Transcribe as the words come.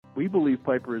We believe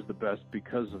Piper is the best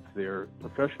because of their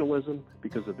professionalism,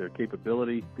 because of their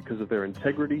capability, because of their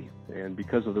integrity, and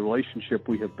because of the relationship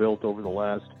we have built over the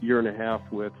last year and a half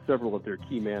with several of their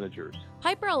key managers.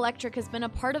 Piper Electric has been a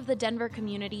part of the Denver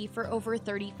community for over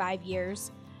 35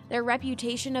 years. Their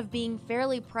reputation of being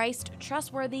fairly priced,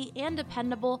 trustworthy, and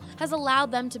dependable has allowed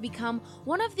them to become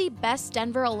one of the best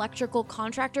Denver electrical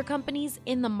contractor companies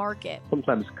in the market.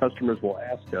 Sometimes customers will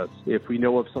ask us if we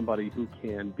know of somebody who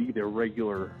can be their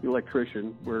regular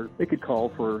electrician, where they could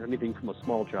call for anything from a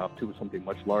small job to something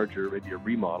much larger, maybe a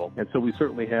remodel. And so we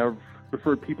certainly have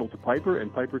referred people to Piper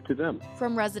and Piper to them.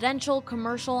 From residential,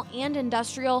 commercial, and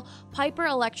industrial, Piper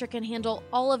Electric can handle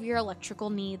all of your electrical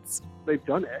needs. They've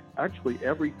done actually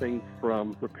everything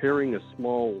from repairing a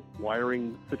small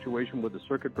wiring situation with a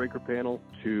circuit breaker panel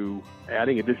to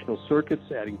adding additional circuits,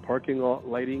 adding parking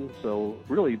lighting. So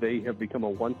really, they have become a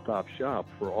one-stop shop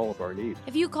for all of our needs.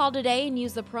 If you call today and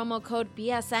use the promo code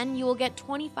BSN, you will get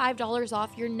 $25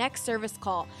 off your next service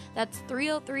call. That's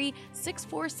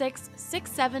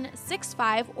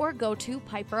 303-646-6765 or go to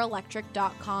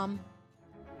piperelectric.com.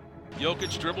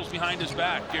 Jokic dribbles behind his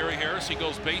back. Gary Harris, he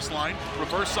goes baseline,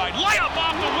 reverse side, layup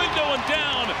off the window and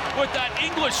down with that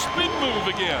English spin move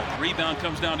again. Rebound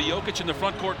comes down to Jokic in the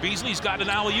front court. Beasley's got an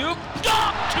alley-oop.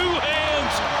 Dunk! Two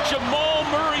hands! Jamal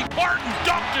Murray. Barton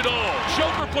dunked it all.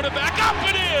 Joker put it back up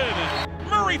and in.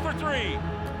 Murray for three.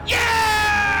 Yeah!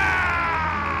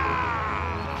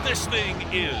 This thing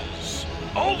is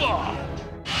over.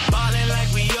 Ballin'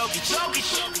 like we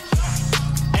Jokic.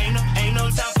 Ain't no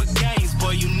time for games,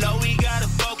 boy. You know we gotta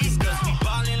focus, cause we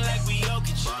ballin' like we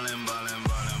Jokic. Ballin'.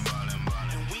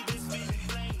 And we been spittin'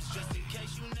 flames just in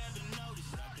case you never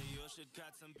noticed. After your shit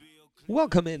got some BO.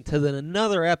 Welcome into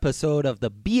another episode of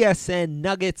the BSN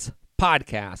Nuggets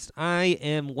podcast. I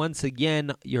am once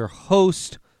again your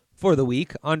host for the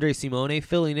week, Andre Simone,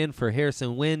 filling in for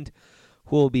Harrison Wind,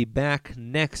 who will be back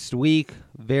next week.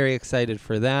 Very excited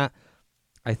for that.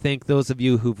 I thank those of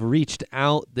you who've reached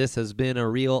out. This has been a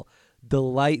real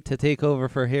delight to take over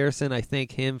for Harrison. I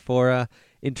thank him for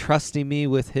entrusting me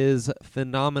with his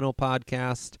phenomenal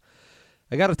podcast.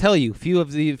 I got to tell you, few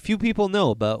people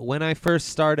know, but when I first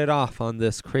started off on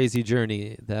this crazy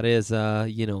journey, that is,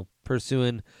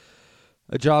 pursuing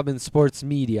a job in sports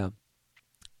media,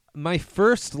 my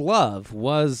first love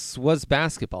was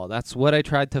basketball. That's what I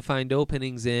tried to find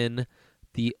openings in.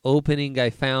 The opening I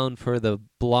found for the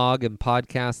blog and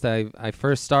podcast I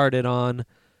first started on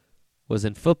was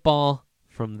in football.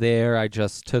 From there, I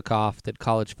just took off, did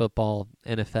college football,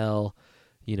 NFL,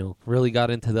 really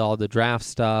got into all the draft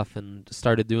stuff and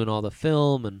started doing all the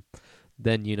film. And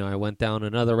then, I went down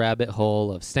another rabbit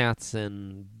hole of stats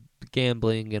and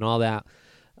gambling and all that.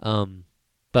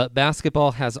 But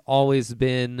basketball has always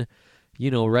been,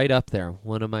 right up there,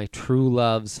 one of my true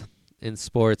loves in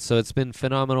sports. So it's been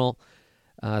phenomenal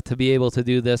to be able to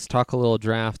do this, talk a little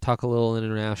draft, talk a little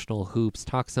international hoops,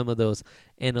 talk some of those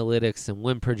analytics and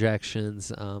win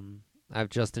projections. I've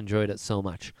just enjoyed it so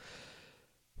much.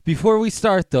 Before we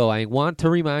start, though, I want to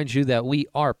remind you that we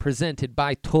are presented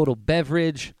by Total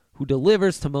Beverage, who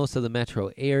delivers to most of the metro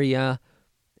area,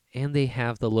 and they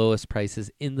have the lowest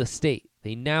prices in the state.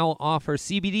 They now offer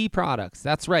CBD products.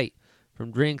 That's right.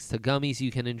 From drinks to gummies, you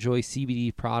can enjoy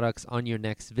CBD products on your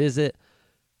next visit.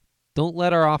 Don't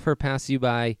let our offer pass you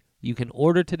by. You can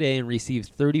order today and receive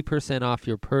 30% off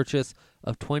your purchase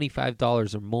of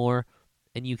 $25 or more,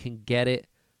 and you can get it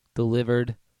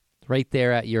delivered right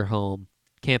there at your home.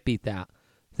 Can't beat that.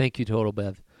 Thank you, Total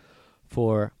Bev,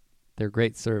 for their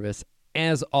great service,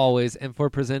 as always, and for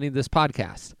presenting this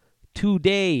podcast.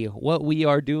 Today, what we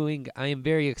are doing, I am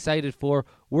very excited for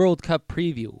World Cup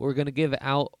preview. We're going to give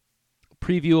out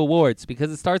preview awards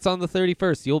because it starts on the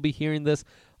 31st. You'll be hearing this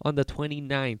on the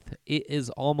 29th. It is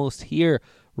almost here.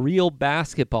 Real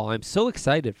basketball. I'm so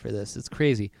excited for this. It's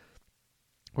crazy.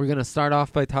 We're going to start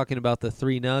off by talking about the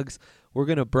three nugs. We're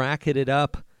going to bracket it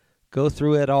up, go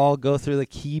through it all, go through the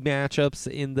key matchups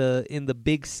in the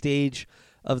big stage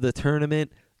of the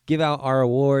tournament, give out our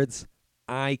awards.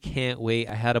 I can't wait.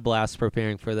 I had a blast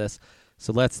preparing for this.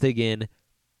 So let's dig in.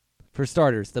 For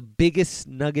starters, the biggest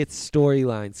Nuggets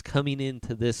storylines coming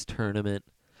into this tournament.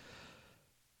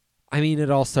 I mean,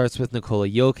 it all starts with Nikola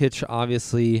Jokic,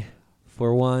 obviously.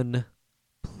 For one,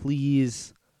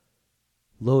 please,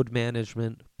 load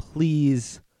management.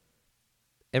 Please,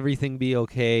 everything be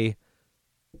okay.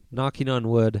 Knocking on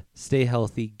wood, stay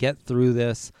healthy, get through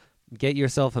this, get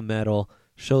yourself a medal,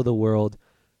 show the world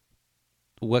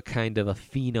what kind of a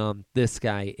phenom this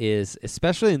guy is,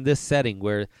 especially in this setting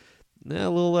where a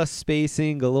little less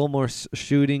spacing, a little more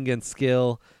shooting and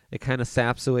skill. It kind of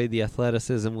saps away the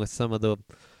athleticism with some of the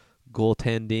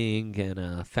goaltending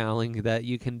and fouling that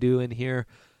you can do in here.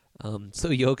 So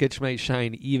Jokic might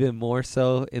shine even more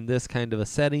so in this kind of a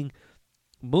setting.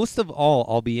 Most of all,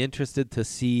 I'll be interested to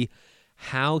see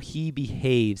how he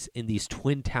behaves in these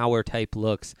twin tower type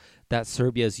looks that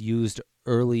Serbia's used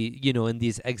early, in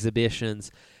these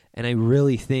exhibitions. And I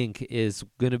really think is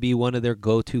going to be one of their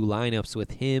go-to lineups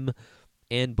with him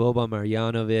and Boban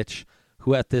Marjanovic,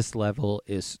 who at this level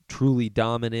is truly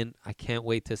dominant. I can't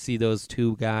wait to see those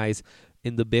two guys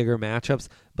in the bigger matchups.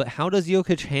 But how does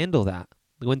Jokic handle that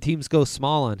when teams go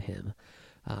small on him?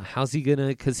 How's he going to,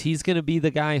 because he's going to be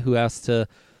the guy who has to,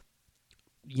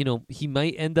 he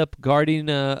might end up guarding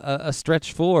a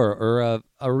stretch 4 or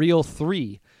a real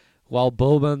 3, while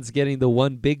Boban's getting the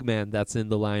one big man that's in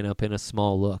the lineup in a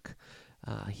small look.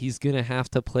 He's going to have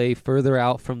to play further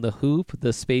out from the hoop.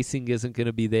 The spacing isn't going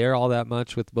to be there all that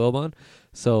much with Boban,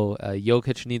 so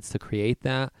Jokic needs to create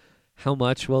that. How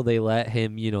much will they let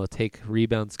him, take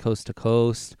rebounds coast to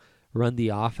coast, run the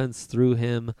offense through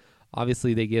him?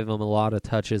 Obviously, they give him a lot of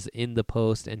touches in the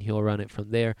post, and he'll run it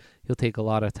from there. He'll take a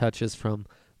lot of touches from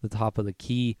the top of the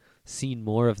key. Seen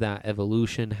more of that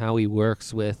evolution, how he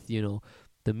works with,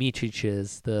 the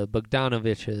Miciches, the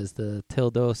Bogdanoviches, the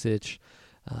Teodosic,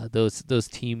 those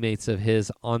teammates of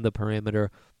his on the perimeter,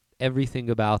 everything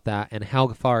about that, and how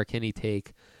far can he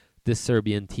take this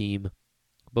Serbian team.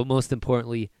 But most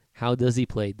importantly, how does he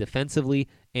play defensively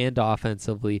and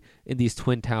offensively in these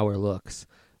twin tower looks,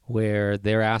 where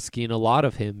they're asking a lot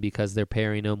of him because they're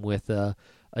pairing him with a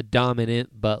dominant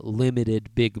but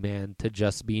limited big man to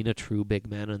just being a true big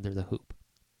man under the hoop.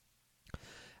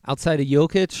 Outside of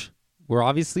Jokic, we're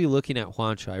obviously looking at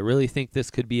Juancho. I really think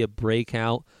this could be a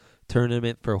breakout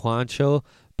tournament for Juancho,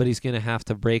 but he's going to have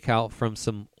to break out from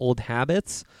some old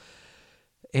habits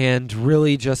and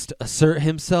really just assert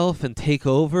himself and take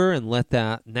over and let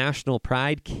that national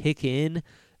pride kick in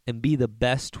and be the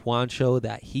best Juancho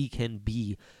that he can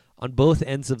be on both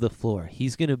ends of the floor.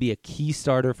 He's going to be a key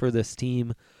starter for this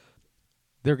team.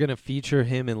 They're going to feature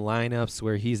him in lineups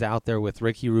where he's out there with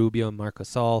Ricky Rubio and Marc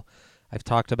Gasol. I've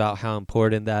talked about how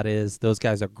important that is. Those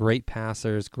guys are great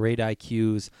passers, great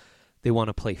IQs. They want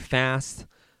to play fast.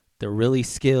 They're really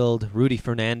skilled. Rudy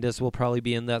Fernandez will probably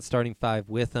be in that starting 5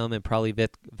 with them, and probably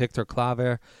Victor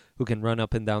Claver, who can run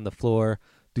up and down the floor,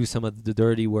 do some of the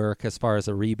dirty work as far as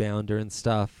a rebounder and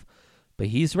stuff. But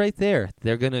he's right there.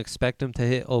 They're going to expect him to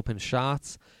hit open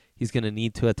shots. He's going to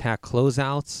need to attack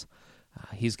closeouts.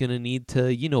 He's going to need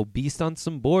to, beast on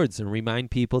some boards and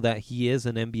remind people that he is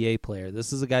an NBA player.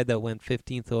 This is a guy that went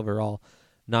 15th overall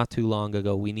not too long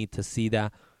ago. We need to see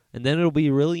that. And then it'll be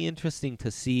really interesting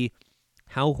to see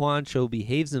how Juancho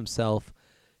behaves himself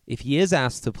if he is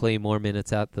asked to play more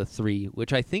minutes at the 3,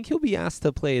 which I think he'll be asked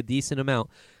to play a decent amount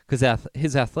because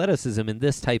his athleticism in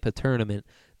this type of tournament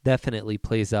definitely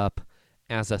plays up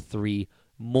as a 3,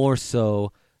 more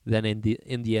so than in the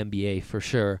NBA for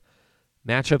sure.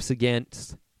 Matchups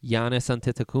against Giannis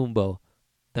Antetokounmpo,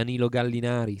 Danilo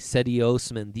Gallinari, Sedi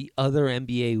Osman, the other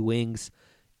NBA wings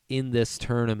in this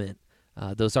tournament.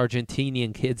 Those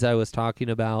Argentinian kids I was talking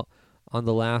about on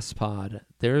the last pod.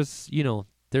 There's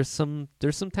some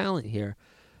talent here.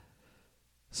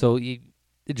 So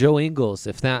Joe Ingles,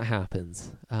 if that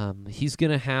happens, he's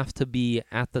going to have to be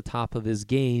at the top of his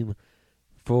game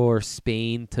for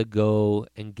Spain to go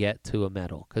and get to a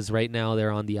medal. Because right now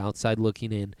they're on the outside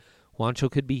looking in.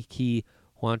 Juancho could be key.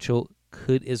 Juancho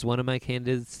is one of my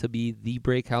candidates to be the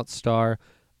breakout star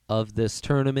of this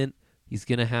tournament. He's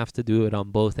going to have to do it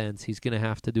on both ends. He's going to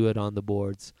have to do it on the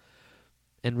boards.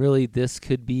 And really, this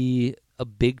could be a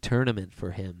big tournament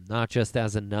for him, not just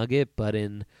as a Nugget, but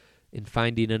in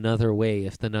finding another way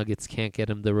if the Nuggets can't get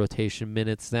him the rotation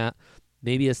minutes that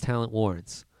maybe his talent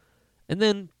warrants. And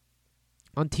then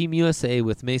on Team USA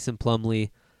with Mason Plumlee,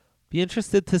 be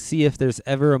interested to see if there's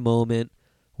ever a moment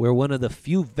where one of the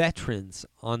few veterans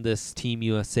on this Team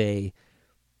USA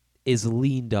is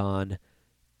leaned on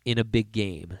in a big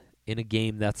game, in a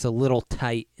game that's a little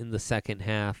tight in the second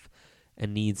half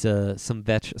and needs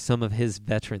some of his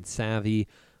veteran savvy,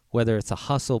 whether it's a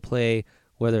hustle play,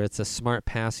 whether it's a smart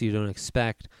pass you don't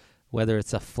expect, whether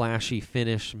it's a flashy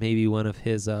finish, maybe one of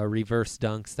his reverse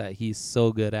dunks that he's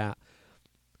so good at.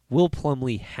 Will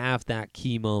Plumlee have that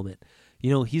key moment?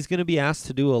 He's going to be asked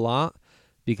to do a lot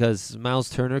because Miles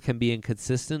Turner can be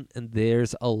inconsistent, and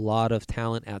there's a lot of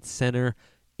talent at center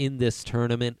in this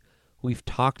tournament. We've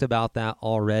talked about that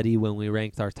already when we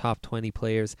ranked our top 20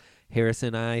 players, Harris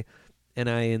and I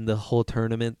in the whole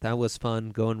tournament. That was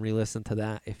fun. Go and re-listen to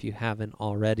that if you haven't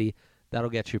already. That'll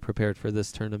get you prepared for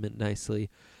this tournament nicely.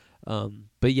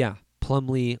 But yeah,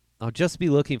 Plumlee, I'll just be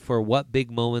looking for what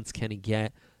big moments can he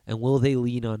get And will they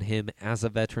lean on him as a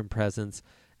veteran presence,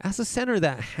 as a center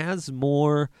that has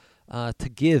more to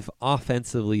give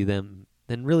offensively than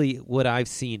really what I've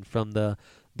seen from the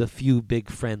few big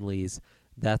friendlies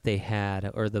that they had,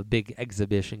 or the big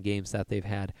exhibition games that they've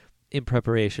had in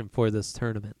preparation for this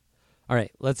tournament. All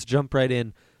right, let's jump right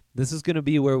in. This is going to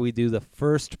be where we do the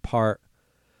first part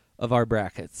of our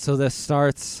bracket. So this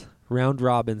starts round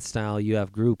robin style. You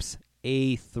have groups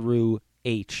A through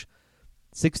H.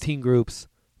 16 groups,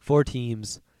 4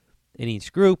 teams in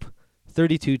each group,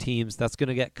 32 teams. That's going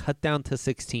to get cut down to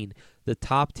 16. The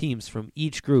top teams from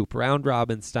each group, round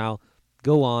robin style,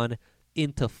 go on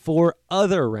into 4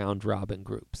 other round robin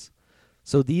groups.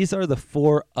 So these are the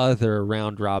 4 other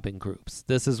round robin groups.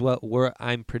 This is what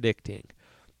I'm predicting.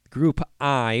 Group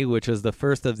I, which is the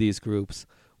first of these groups,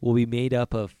 will be made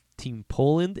up of Team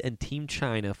Poland and Team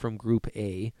China from Group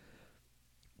A.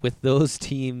 With those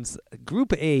teams,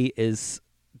 Group A is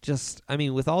just, I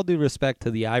mean, with all due respect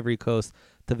to the Ivory Coast,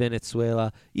 to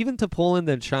Venezuela, even to Poland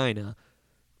and China,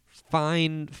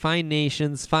 fine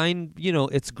nations,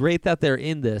 it's great that they're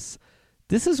in this.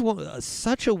 This is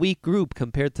such a weak group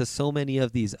compared to so many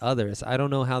of these others. I don't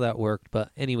know how that worked, but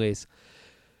anyways,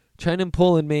 China and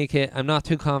Poland make it. I'm not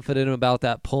too confident about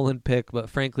that Poland pick, but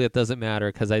frankly, it doesn't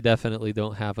matter because I definitely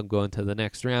don't have them going to the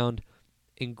next round.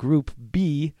 In Group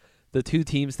B, the 2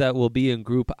 teams that will be in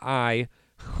Group I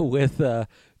with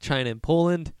China and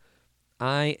Poland,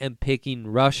 I am picking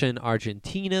Russia and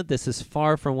Argentina. This is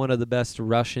far from one of the best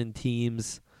Russian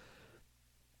teams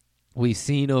we've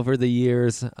seen over the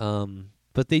years,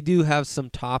 but they do have some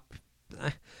top.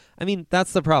 I mean,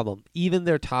 that's the problem. Even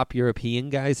their top European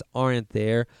guys aren't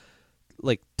there,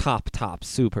 like top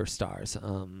superstars.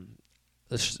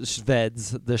 The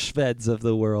Shveds of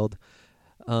the world.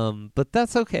 But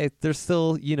that's okay. They're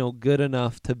still, good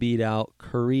enough to beat out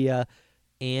Korea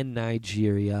and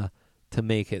Nigeria to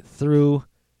make it through.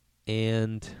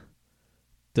 And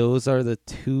those are the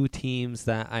 2 teams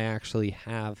that I actually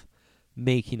have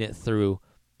making it through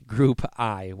Group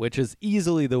I, which is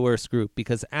easily the worst group,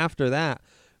 because after that,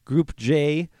 Group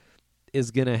J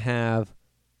is going to have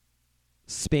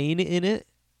Spain in it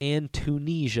and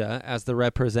Tunisia as the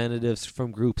representatives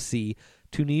from Group C.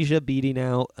 Tunisia beating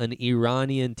out an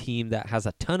Iranian team that has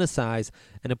a ton of size,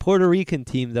 and a Puerto Rican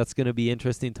team that's going to be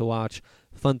interesting to watch,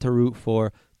 fun to root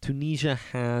for. Tunisia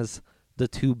has the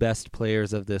 2 best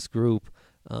players of this group.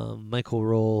 Michael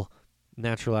Roll,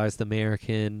 naturalized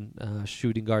American,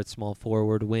 shooting guard, small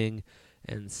forward, wing,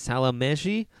 and Salah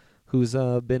Meji, who's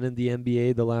been in the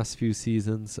NBA the last few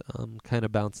seasons, kind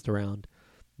of bounced around,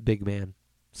 big man.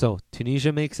 So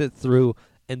Tunisia makes it through,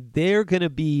 and they're going to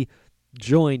be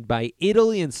joined by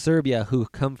Italy and Serbia, who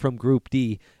come from Group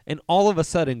D, and all of a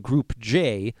sudden Group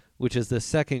J, which is the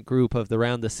second group of the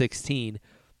round of 16,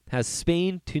 has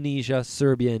Spain, Tunisia,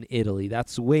 Serbia, and Italy.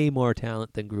 That's way more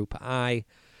talent than Group I.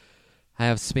 I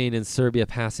have Spain and Serbia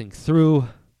passing through.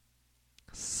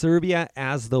 Serbia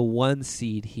as the 1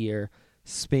 seed here,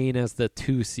 Spain as the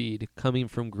 2 seed, coming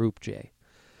from Group J.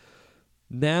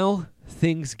 Now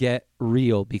things get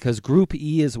real, because Group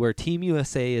E is where Team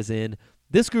USA is in.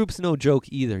 This group's no joke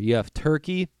either. You have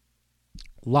Turkey,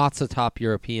 lots of top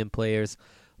European players,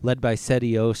 led by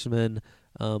Seti Osman,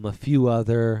 a few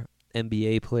other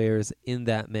NBA players in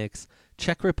that mix.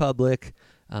 Czech Republic,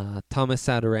 Thomas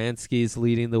Satoransky is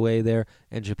leading the way there,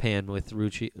 and Japan with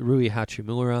Rui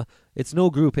Hachimura. It's no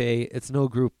Group A, it's no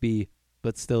Group B,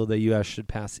 but still the U.S. should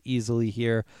pass easily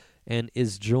here, and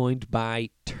is joined by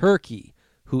Turkey,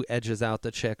 who edges out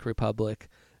the Czech Republic.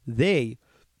 They,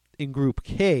 in Group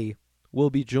K, will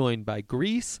be joined by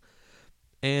Greece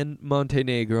and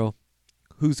Montenegro,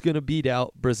 who's going to beat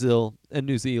out Brazil and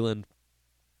New Zealand.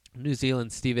 New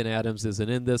Zealand, Steven Adams isn't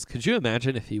in this. Could you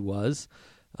imagine if he was?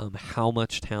 How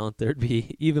much talent there'd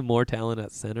be, even more talent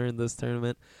at center in this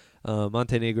tournament.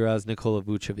 Montenegro has Nikola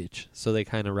Vucevic, so they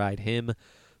kind of ride him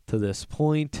to this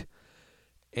point.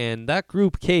 And that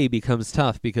Group K becomes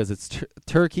tough because it's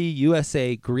Turkey,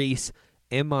 USA, Greece,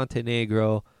 and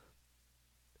Montenegro.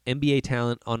 NBA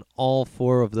talent on all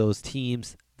 4 of those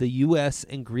teams. The U.S.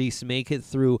 and Greece make it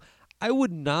through. I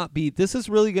would not be. This is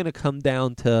really going to come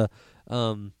down to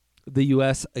the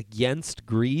U.S. against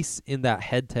Greece in that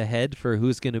head-to-head for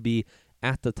who's going to be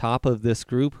at the top of this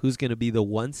group, who's going to be the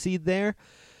 1 seed there.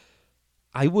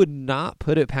 I would not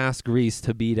put it past Greece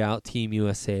to beat out Team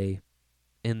USA,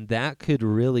 and that could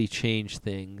really change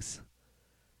things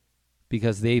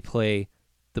because they play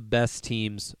the best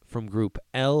teams from Group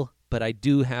L, but I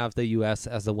do have the U.S.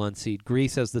 as the 1 seed,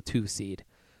 Greece as the 2 seed,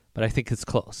 but I think it's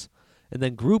close. And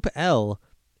then Group L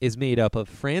is made up of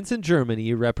France and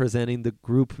Germany representing the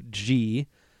Group G.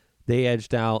 They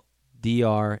edged out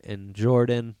DR, and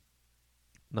Jordan.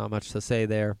 Not much to say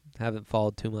there. Haven't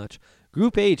followed too much.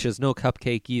 Group H is no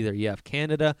cupcake either. You have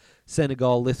Canada,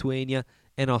 Senegal, Lithuania,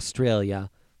 and Australia.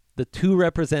 The two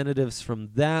representatives from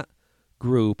that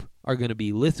group are going to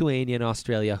be Lithuania and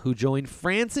Australia, who joined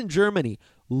France and Germany.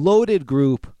 Loaded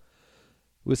group.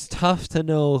 It was tough to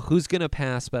know who's going to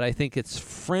pass, but I think it's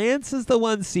France as the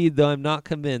 1 seed, though I'm not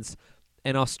convinced,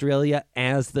 and Australia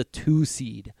as the 2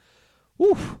 seed.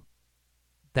 Woof.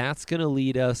 That's going to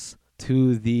lead us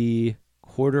to the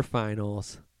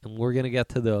quarterfinals, and we're going to get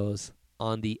to those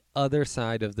on the other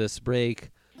side of this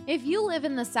break. If you live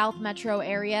in the South Metro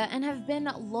area and have been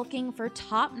looking for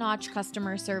top-notch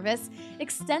customer service,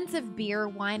 extensive beer,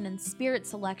 wine, and spirit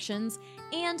selections,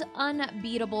 and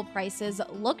unbeatable prices,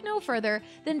 look no further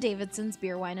than Davidson's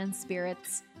Beer, Wine, and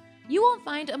Spirits. You won't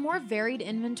find a more varied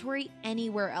inventory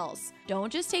anywhere else.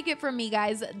 Don't just take it from me,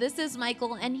 guys. This is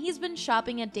Michael, and he's been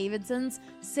shopping at Davidson's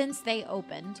since they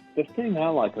opened. The thing I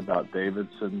like about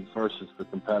Davidson's versus the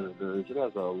competitors, it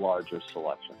has a larger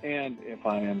selection. And if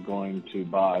I am going to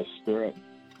buy spirit,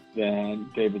 then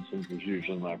Davidson's is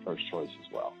usually my first choice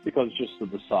as well, because just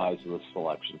of the size of the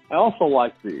selection. I also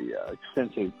like the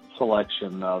extensive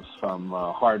selection of some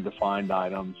hard-to-find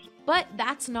items. But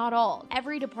that's not all.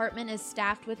 Every department is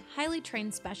staffed with highly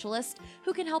trained specialists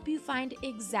who can help you find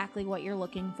exactly what you're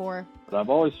looking for. But I've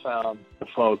always found the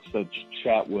folks that you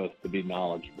chat with to be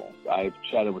knowledgeable. I've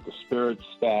chatted with the spirits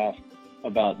staff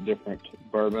about different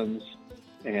bourbons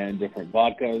and different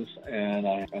vodkas, and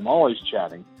I am always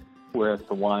chatting with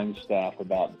the wine staff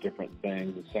about different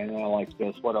things and saying, I like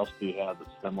this, what else do you have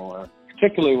that's similar?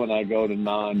 Particularly when I go to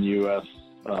non-U.S.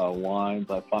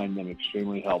 wines, I find them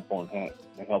extremely helpful in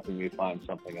helping me find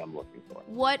something I'm looking for.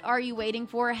 What are you waiting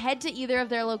for? Head to either of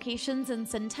their locations in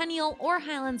Centennial or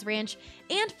Highlands Ranch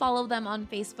and follow them on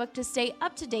Facebook to stay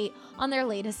up to date on their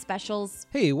latest specials.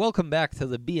 Hey, welcome back to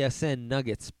the BSN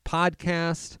Nuggets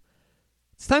podcast.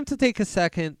 It's time to take a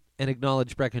second and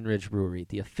acknowledge Breckenridge Brewery,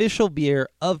 the official beer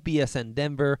of BSN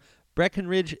Denver.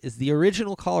 Breckenridge is the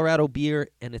original Colorado beer,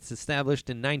 and it's established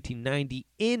in 1990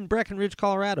 in Breckenridge,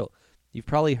 Colorado. You've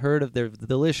probably heard of their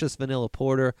delicious vanilla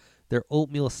porter, their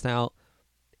oatmeal stout,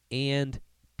 and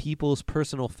people's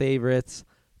personal favorites,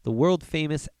 the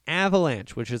world-famous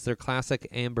Avalanche, which is their classic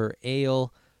amber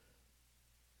ale.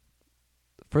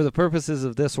 For the purposes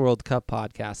of this World Cup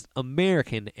podcast,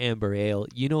 American Amber Ale,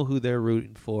 you know who they're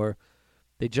rooting for.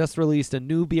 They just released a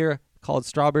new beer called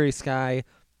Strawberry Sky.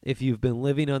 If you've been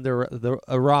living under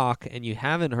a rock and you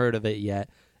haven't heard of it yet,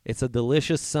 it's a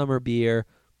delicious summer beer.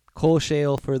 Kolsch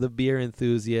Ale for the beer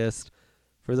enthusiast.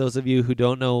 For those of you who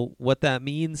don't know what that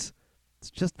means, it's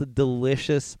just a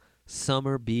delicious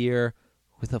summer beer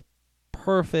with a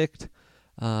perfect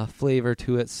flavor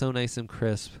to it. So nice and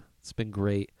crisp. It's been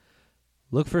great.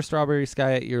 Look for Strawberry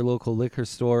Sky at your local liquor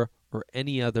store or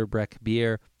any other Breck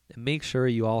beer. And make sure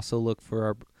you also look for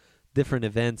our different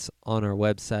events on our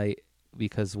website,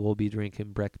 because we'll be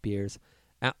drinking Breck beers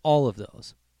at all of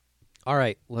those. All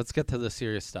right, let's get to the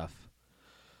serious stuff.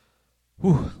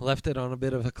 Whew, left it on a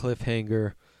bit of a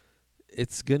cliffhanger.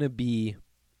 It's going to be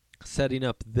setting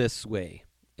up this way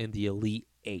in the Elite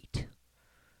Eight.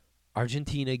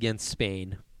 Argentina against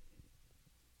Spain.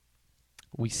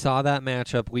 We saw that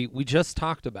matchup. We just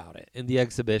talked about it in the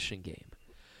exhibition game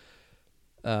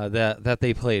that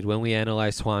they played when we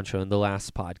analyzed Juancho in the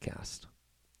last podcast.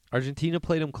 Argentina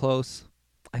played them close.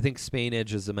 I think Spain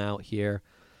edges them out here.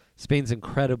 Spain's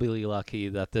incredibly lucky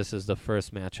that this is the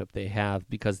first matchup they have,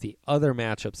 because the other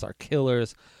matchups are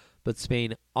killers, but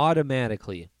Spain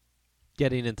automatically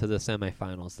getting into the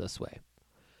semifinals this way.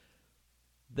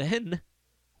 Then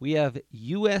we have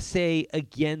USA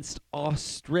against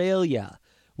Australia.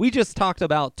 We just talked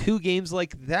about two games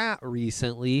like that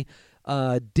recently.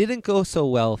 Didn't go so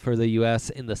well for the U.S.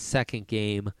 in the second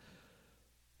game.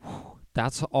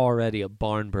 That's already a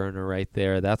barn burner right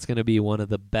there. That's going to be one of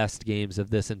the best games of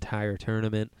this entire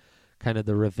tournament, kind of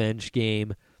the revenge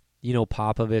game. You know,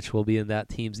 Popovich will be in that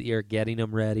team's ear getting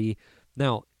them ready.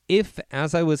 Now, if,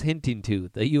 as I was hinting to,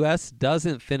 the U.S.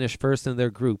 doesn't finish first in their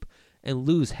group and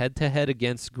lose head-to-head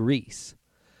against Greece,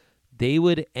 they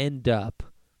would end up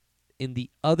in the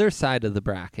other side of the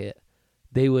bracket.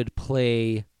 They would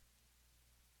play,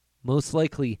 most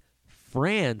likely,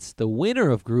 France, the winner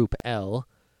of Group L,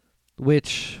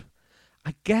 which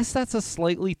I guess that's a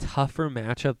slightly tougher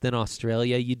matchup than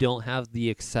Australia. You don't have the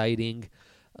exciting,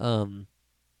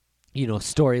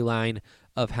 storyline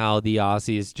of how the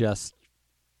Aussies just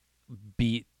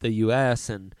beat the U.S.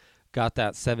 and got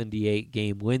that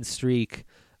 78-game win streak.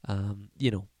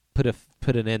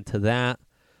 Put an end to that.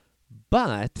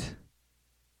 But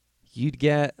you'd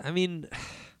get,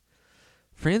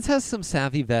 France has some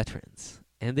savvy veterans,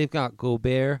 and they've got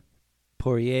Gobert,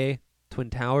 Poirier, Twin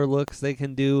Tower looks they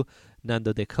can do,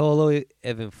 Nando De Colo,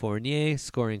 Evan Fournier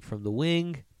scoring from the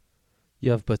wing. You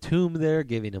have Batum there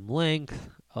giving him length,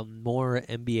 a more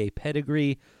NBA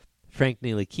pedigree. Frank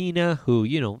Ntilikina,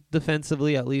 who,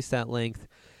 defensively, at least at length,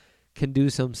 can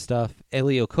do some stuff.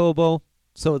 Elio Kobo.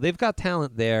 So they've got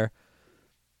talent there.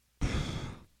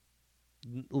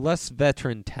 Less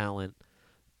veteran talent,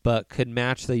 but could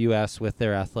match the U.S. with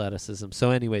their athleticism.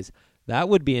 So anyways, that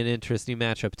would be an interesting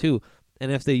matchup too.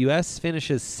 And if the U.S.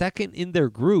 finishes second in their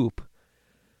group,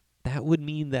 that would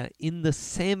mean that in the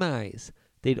semis,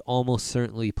 they'd almost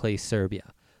certainly play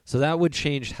Serbia. So that would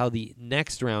change how the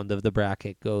next round of the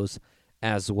bracket goes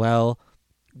as well.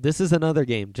 This is another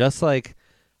game. Just like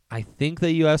I think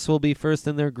the U.S. will be first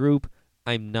in their group,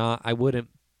 I wouldn't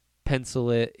pencil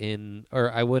it in,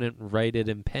 or I wouldn't write it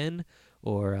in pen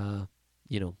or,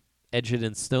 edge it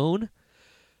in stone.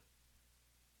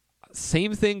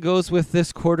 Same thing goes with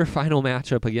this quarterfinal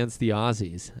matchup against the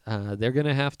Aussies. They're going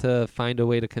to have to find a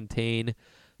way to contain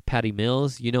Patty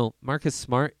Mills. Marcus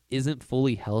Smart isn't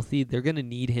fully healthy. They're going to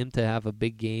need him to have a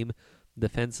big game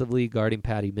defensively guarding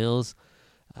Patty Mills.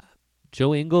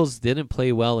 Joe Ingles didn't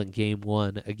play well in Game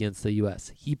 1 against the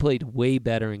U.S. He played way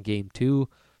better in Game 2,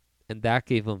 and that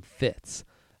gave him fits.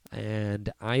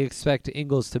 And I expect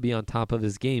Ingles to be on top of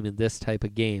his game in this type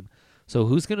of game. So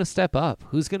who's going to step up?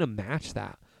 Who's going to match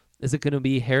that? Is it going to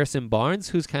be Harrison Barnes,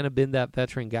 who's kind of been that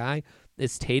veteran guy?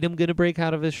 Is Tatum going to break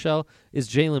out of his shell? Is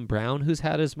Jaylen Brown, who's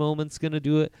had his moments, going to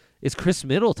do it? Is Chris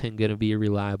Middleton going to be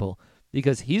reliable?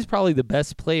 Because he's probably the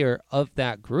best player of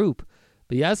that group,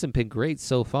 but he hasn't been great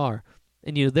so far.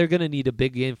 And, they're going to need a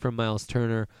big game from Miles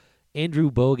Turner.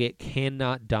 Andrew Bogut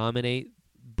cannot dominate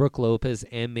Brook Lopez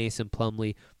and Mason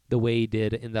Plumlee the way he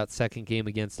did in that second game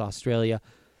against Australia.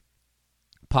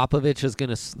 Popovich is going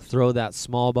to throw that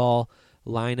small ball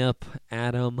lineup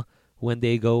at him when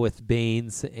they go with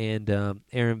Baines and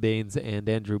Aaron Baines and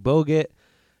Andrew Bogut.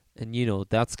 And,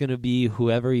 that's going to be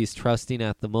whoever he's trusting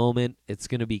at the moment. It's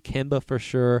going to be Kemba for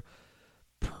sure.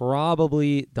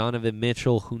 Probably Donovan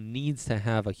Mitchell, who needs to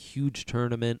have a huge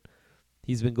tournament.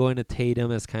 He's been going to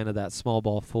Tatum as kind of that small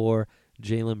ball four.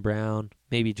 Jaylen Brown,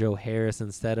 maybe Joe Harris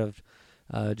instead of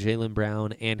Jaylen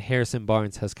Brown. And Harrison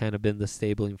Barnes has kind of been the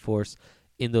stabling force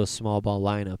in those small ball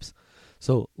lineups.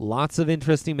 So lots of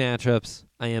interesting matchups.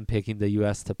 I am picking the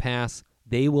U.S. to pass.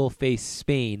 They will face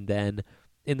Spain then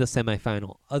in the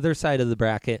semifinal. Other side of the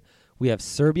bracket, we have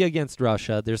Serbia against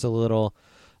Russia. There's a little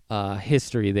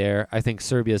history there. I think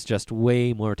Serbia is just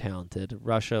way more talented.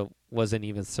 Russia wasn't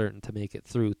even certain to make it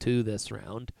through to this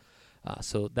round.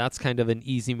 So that's kind of an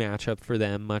easy matchup for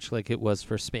them, much like it was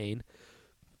for Spain.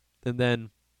 And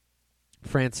then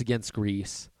France against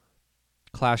Greece.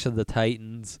 Clash of the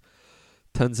Titans.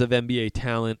 Tons of NBA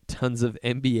talent, tons of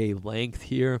NBA length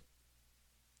here.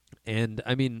 And,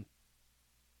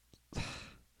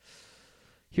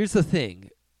 here's the thing.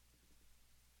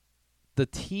 The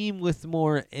team with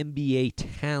more NBA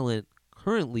talent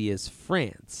currently is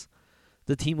France.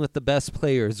 The team with the best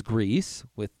player is Greece,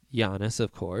 with Giannis,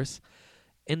 of course.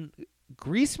 And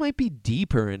Greece might be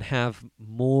deeper and have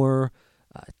more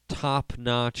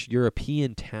top-notch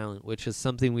European talent, which is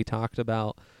something we talked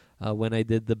about when I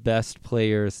did the best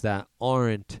players that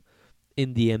aren't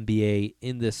in the NBA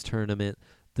in this tournament.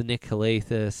 The Nick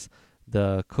Kalathis,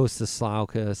 the Kostas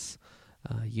Sloukas,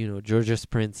 Georgios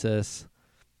Princess.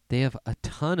 They have a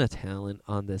ton of talent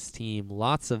on this team.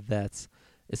 Lots of vets,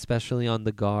 especially on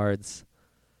the guards.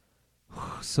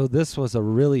 So this was a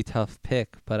really tough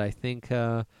pick, but I think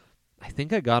I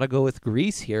gotta go with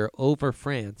Greece here over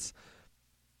France.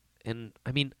 And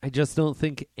I just don't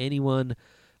think anyone.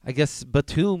 I guess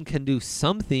Batum can do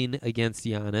something against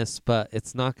Giannis, but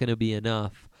it's not going to be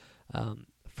enough.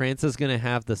 France is going to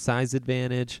have the size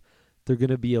advantage. They're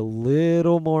going to be a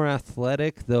little more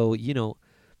athletic, though.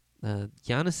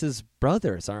 Giannis's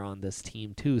brothers are on this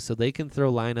team too, so they can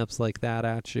throw lineups like that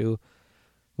at you.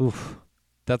 Oof,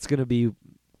 that's going to be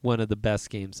one of the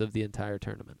best games of the entire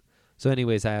tournament. So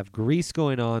anyways, I have Greece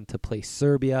going on to play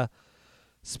Serbia.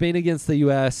 Spain against the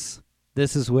U.S.,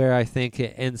 this is where I think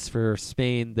it ends for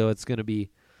Spain, though it's going to be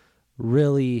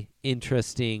really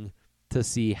interesting to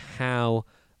see how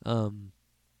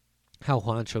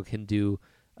Juancho can do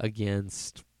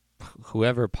against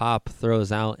whoever Pop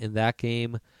throws out in that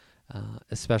game,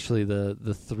 especially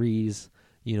the threes,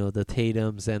 the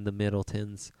Tatums and the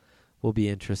Middletons will be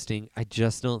interesting. I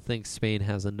just don't think Spain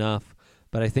has enough,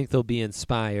 but I think they'll be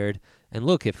inspired. And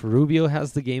look, if Rubio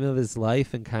has the game of his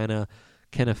life and kind of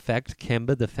can affect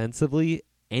Kemba defensively,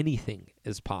 anything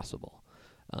is possible.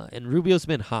 And Rubio's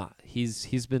been hot.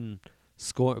 He's been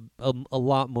a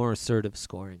lot more assertive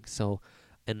scoring. So,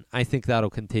 and I think that'll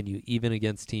continue even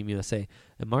against Team USA.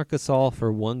 And Marc Gasol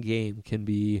for one game can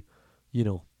be,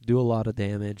 do a lot of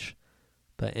damage.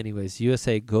 But anyways,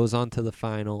 USA goes on to the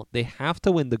final. They have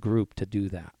to win the group to do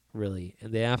that, really.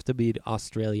 And they have to beat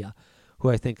Australia, who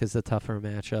I think is a tougher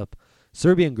matchup.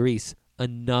 Serbia and Greece,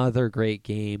 another great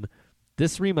game.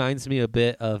 This reminds me a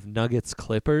bit of Nuggets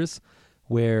Clippers,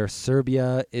 where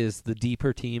Serbia is the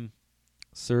deeper team.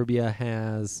 Serbia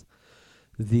has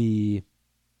the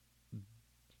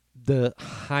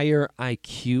higher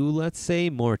IQ, let's say,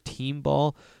 more team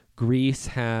ball. Greece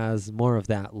has more of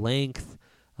that length,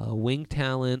 wing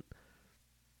talent.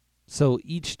 So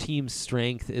each team's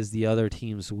strength is the other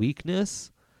team's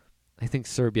weakness. I think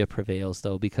Serbia prevails,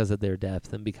 though, because of their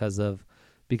depth and because of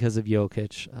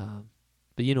Jokic.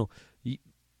 But,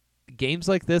 games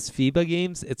like this, FIBA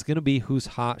games, it's going to be who's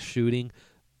hot shooting.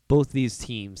 Both these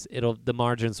teams, the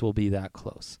margins will be that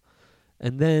close.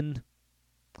 And then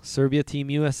Serbia, Team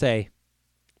USA.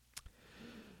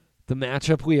 The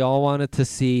matchup we all wanted to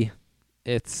see.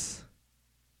 It's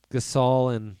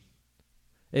Gasol and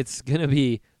it's going to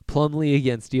be Plumlee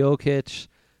against Jokic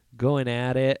going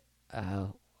at it.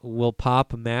 Will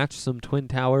Pop match some Twin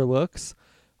Tower looks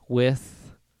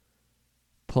with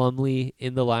Plumlee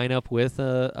in the lineup with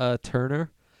a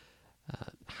Turner?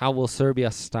 How will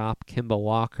Serbia stop Kemba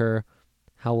Walker?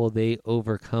 How will they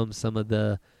overcome some of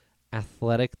the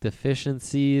athletic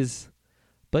deficiencies?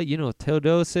 But,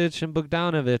 Teodosic and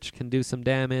Bogdanovic can do some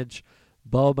damage.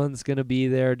 Boban's going to be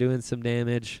there doing some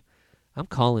damage. I'm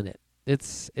calling it.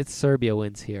 It's Serbia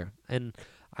wins here. And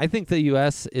I think the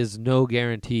U.S. is no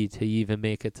guarantee to even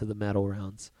make it to the medal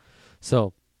rounds.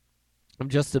 So I'm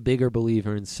just a bigger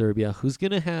believer in Serbia, who's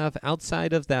going to have,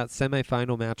 outside of that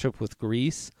semifinal matchup with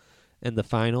Greece and the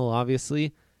final,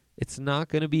 obviously, it's not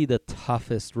going to be the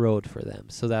toughest road for them.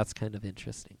 So that's kind of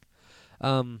interesting.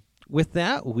 With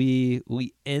that, we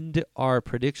end our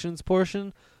predictions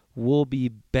portion. We'll be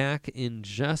back in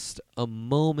just a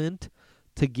moment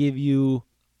to give you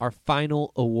our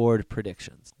final award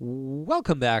predictions.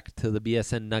 Welcome back to the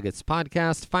BSN Nuggets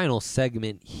podcast. Final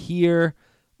segment here.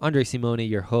 Andre Simone,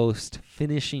 your host,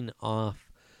 finishing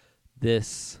off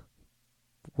this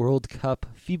World Cup,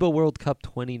 FIBA World Cup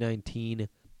 2019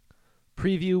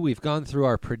 preview. We've gone through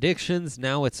our predictions.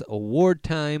 Now it's award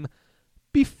time.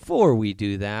 Before we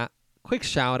do that, quick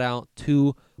shout out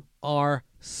to our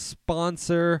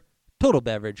sponsor, Total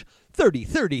Beverage. 30,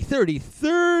 30, 30,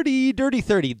 30, dirty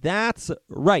 30. That's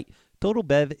right. Total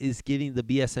Bev is giving the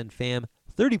BSN fam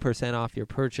 30% off your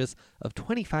purchase of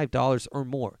 $25 or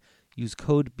more. Use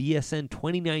code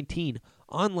BSN2019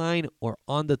 online or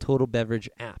on the Total Beverage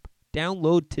app.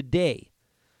 Download today.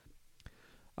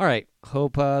 All right.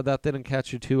 Hope that didn't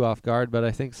catch you too off guard, but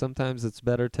I think sometimes it's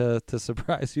better to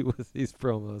surprise you with these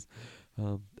promos.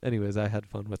 Anyways, I had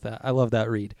fun with that. I love that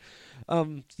read.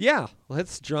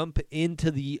 Let's jump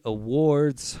into the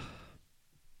awards.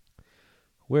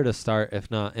 Where to start if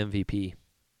not MVP?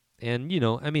 And,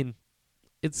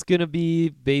 it's going to be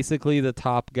basically the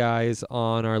top guys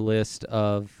on our list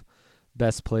of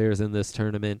best players in this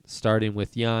tournament, starting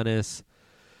with Giannis,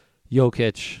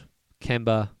 Jokic,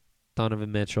 Kemba,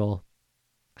 Donovan Mitchell.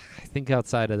 I think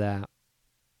outside of that,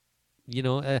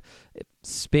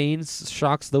 Spain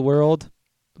shocks the world.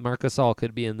 Marc Gasol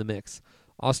could be in the mix.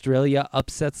 Australia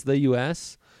upsets the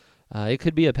U.S. It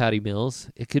could be a Patty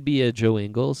Mills. It could be a Joe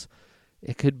Ingles.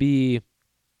 It could be,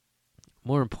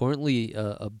 more importantly,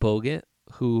 a Bogut,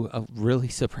 who really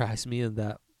surprised me in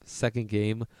that second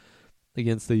game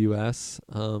against the U.S.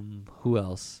 Who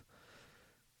else?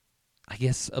 I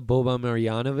guess a Boban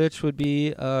Marjanovic would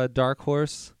be a dark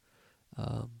horse.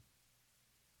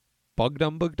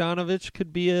 Bogdanovic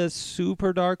could be a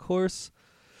super dark horse.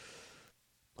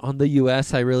 On the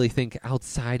U.S., I really think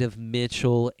outside of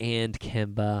Mitchell and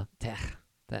Kemba,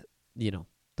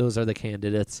 those are the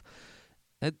candidates.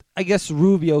 I guess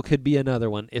Rubio could be another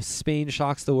one. If Spain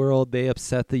shocks the world, they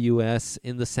upset the U.S.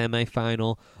 in the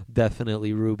semifinal,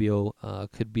 definitely Rubio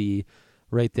could be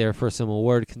right there for some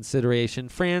award consideration.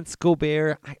 France,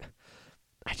 Gobert,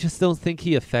 I just don't think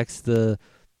he affects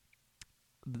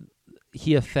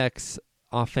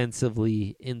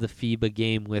offensively in the FIBA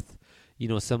game with,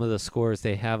 some of the scores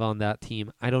they have on that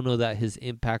team. I don't know that his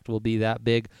impact will be that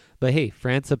big. But hey,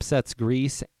 France upsets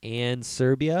Greece and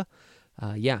Serbia.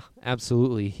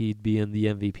 Absolutely, he'd be in the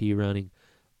MVP running.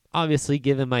 Obviously,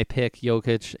 given my pick,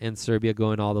 Jokic and Serbia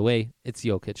going all the way, it's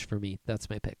Jokic for me. That's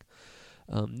my pick.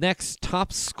 Next,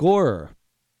 top scorer.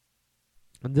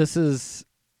 And this is,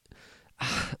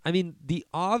 the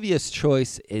obvious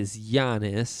choice is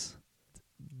Giannis.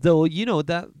 Though,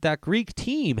 that Greek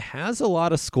team has a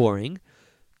lot of scoring.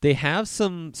 They have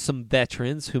some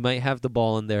veterans who might have the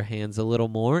ball in their hands a little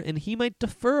more, and he might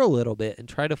defer a little bit and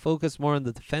try to focus more on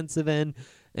the defensive end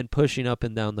and pushing up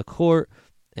and down the court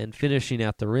and finishing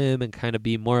at the rim and kind of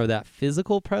be more of that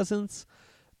physical presence.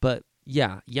 But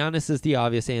yeah, Giannis is the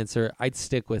obvious answer. I'd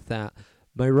stick with that.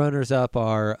 My runners-up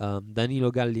are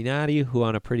Danilo Gallinari, who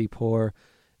on a pretty poor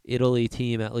Italy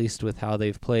team, at least with how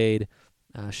they've played,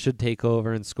 should take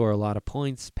over and score a lot of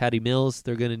points. Patty Mills,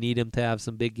 they're going to need him to have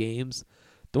some big games.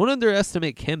 Don't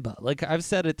underestimate Kemba. Like I've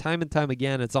said it time and time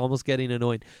again, it's almost getting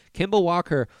annoying. Kemba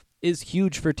Walker is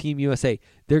huge for Team USA.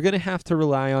 They're going to have to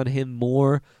rely on him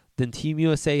more than Team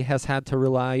USA has had to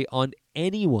rely on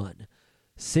anyone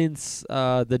since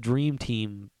the Dream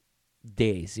Team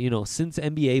days. You know, since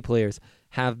NBA players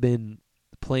have been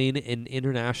playing in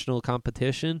international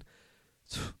competition,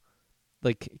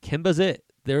 like Kemba's it.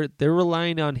 They're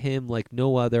relying on him like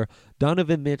no other.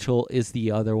 Donovan Mitchell is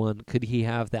the other one. Could he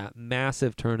have that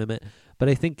massive tournament? But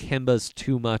I think Kemba's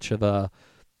too much of a,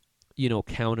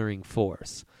 countering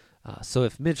force. So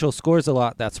if Mitchell scores a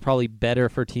lot, that's probably better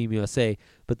for Team USA,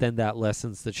 but then that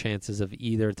lessens the chances of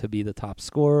either to be the top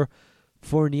scorer.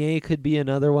 Fournier could be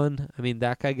another one. I mean,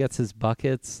 that guy gets his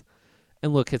buckets.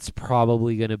 And look, it's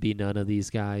probably going to be none of these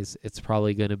guys. It's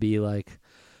probably going to be like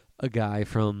a guy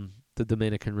from the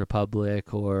Dominican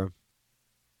Republic or,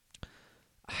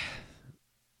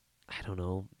 I don't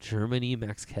know, Germany,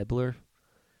 Max Kepler.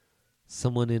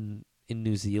 Someone in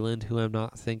New Zealand who I'm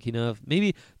not thinking of.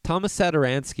 Maybe Thomas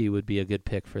Satoransky would be a good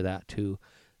pick for that too.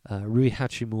 Rui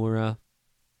Hachimura,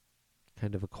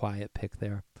 kind of a quiet pick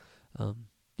there.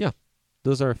 Yeah,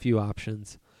 those are a few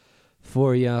options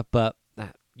for you, but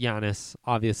Giannis,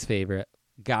 obvious favorite.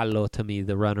 Gallo, to me,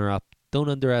 the runner-up. Don't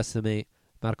underestimate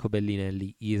Marco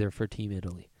Bellinelli either for Team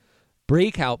Italy.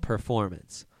 Breakout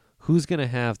performance. Who's going to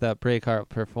have that breakout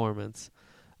performance?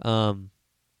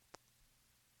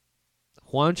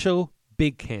 Juancho,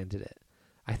 big candidate.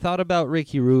 I thought about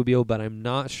Ricky Rubio, but I'm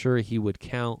not sure he would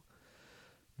count.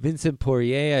 Vincent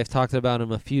Poirier, I've talked about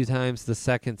him a few times, the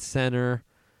second center.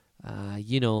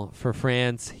 For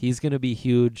France, he's going to be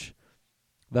huge.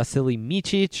 Vasily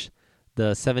Micic,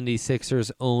 the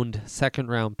 76ers owned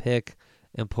second-round pick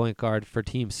and point guard for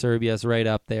Team Serbia, is right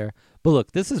up there. But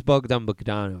look, this is Bogdan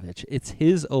Bogdanovic. It's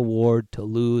his award to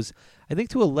lose. I think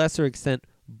to a lesser extent,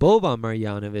 Boban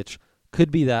Marjanovic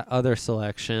could be that other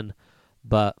selection,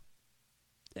 but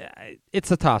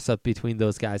it's a toss-up between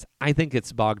those guys. I think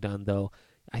it's Bogdan, though.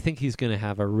 I think he's going to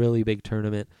have a really big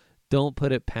tournament. Don't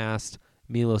put it past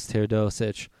Milos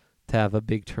Teodosic to have a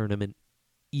big tournament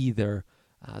either.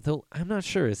 Though I'm not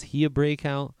sure. Is he a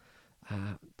breakout?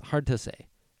 Hard to say.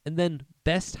 And then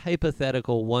best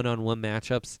hypothetical one-on-one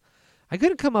matchups. I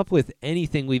couldn't come up with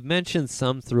anything. We've mentioned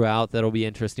some throughout that'll be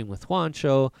interesting with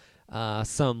Juancho.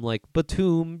 Some like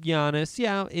Batum, Giannis.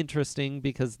 Yeah, interesting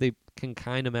because they can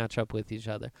kind of match up with each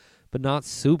other, but not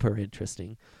super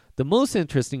interesting. The most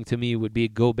interesting to me would be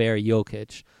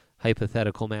Gobert-Jokic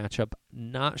hypothetical matchup.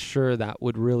 Not sure that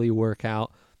would really work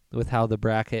out with how the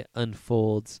bracket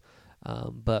unfolds.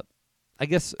 But I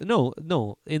guess, no.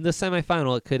 In the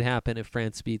semifinal, it could happen if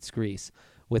France beats Greece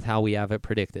with how we have it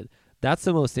predicted. That's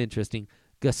the most interesting.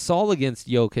 Gasol against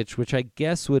Jokic, which I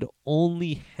guess would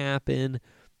only happen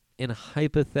in a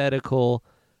hypothetical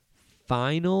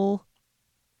final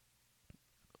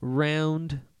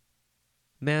round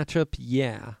matchup.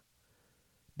 Yeah.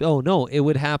 Oh, no, it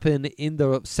would happen in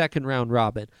the second round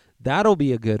robin. That'll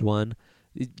be a good one.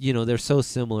 They're so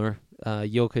similar.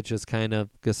 Jokic is kind of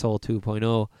Gasol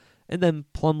 2.0. And then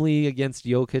Plumlee against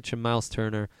Jokic and Miles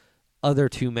Turner. Other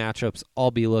two matchups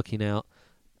I'll be looking out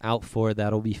for.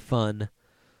 That'll be fun.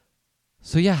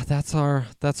 So yeah, that's our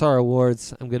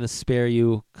awards. I'm going to spare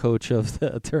you coach of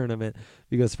the tournament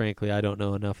because frankly, I don't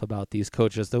know enough about these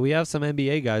coaches. Though we have some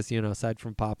NBA guys, aside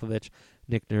from Popovich,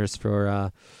 Nick Nurse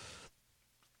for,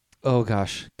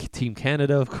 Team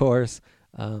Canada, of course.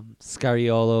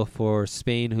 Scariolo for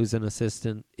Spain, who's an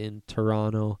assistant in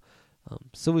Toronto.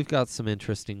 So we've got some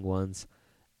interesting ones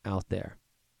out there.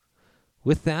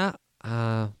 With that,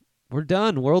 we're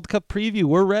done. World Cup preview.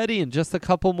 We're ready in just a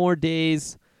couple more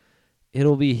days.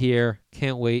 It'll be here.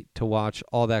 Can't wait to watch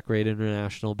all that great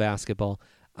international basketball.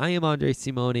 I am Andre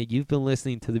Simone. You've been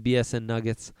listening to the BSN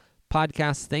Nuggets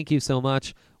podcast. Thank you so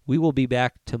much. We will be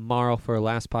back tomorrow for our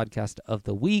last podcast of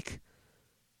the week.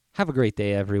 Have a great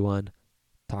day, everyone.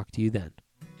 Talk to you then.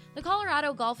 The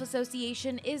Colorado Golf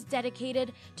Association is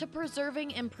dedicated to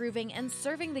preserving, improving, and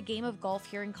serving the game of golf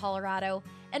here in Colorado.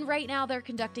 And right now they're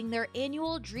conducting their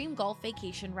annual Dream Golf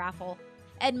Vacation Raffle.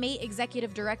 Ed Mate,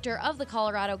 Executive Director of the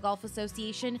Colorado Golf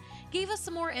Association, gave us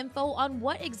some more info on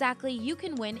what exactly you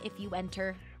can win if you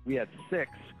enter. We had 6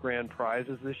 grand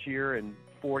prizes this year and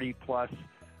 40 plus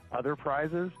other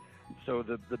prizes. So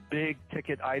the big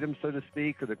ticket items, so to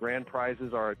speak, or the grand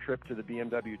prizes, are a trip to the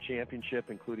BMW Championship,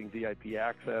 including VIP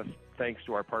access, thanks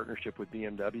to our partnership with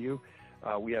BMW.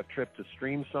 We have a trip to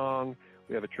Streamsong.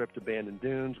 We have a trip to Bandon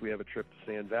Dunes. We have a trip to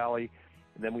Sand Valley.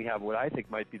 And then we have what I think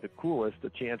might be the coolest, a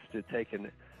chance to take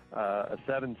a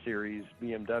 7 Series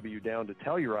BMW down to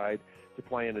Telluride to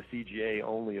play in a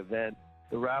CGA-only event.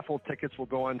 The raffle tickets will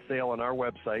go on sale on our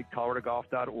website,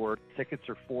 coloradogolf.org. Tickets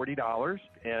are $40,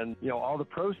 and all the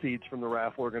proceeds from the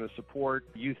raffle are going to support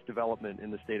youth development in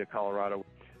the state of Colorado.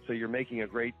 So you're making a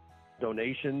great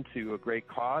donation to a great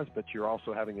cause, but you're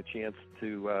also having a chance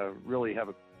to really have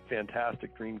a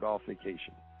fantastic dream golf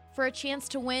vacation. For a chance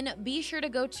to win, be sure to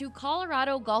go to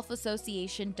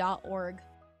coloradogolfassociation.org.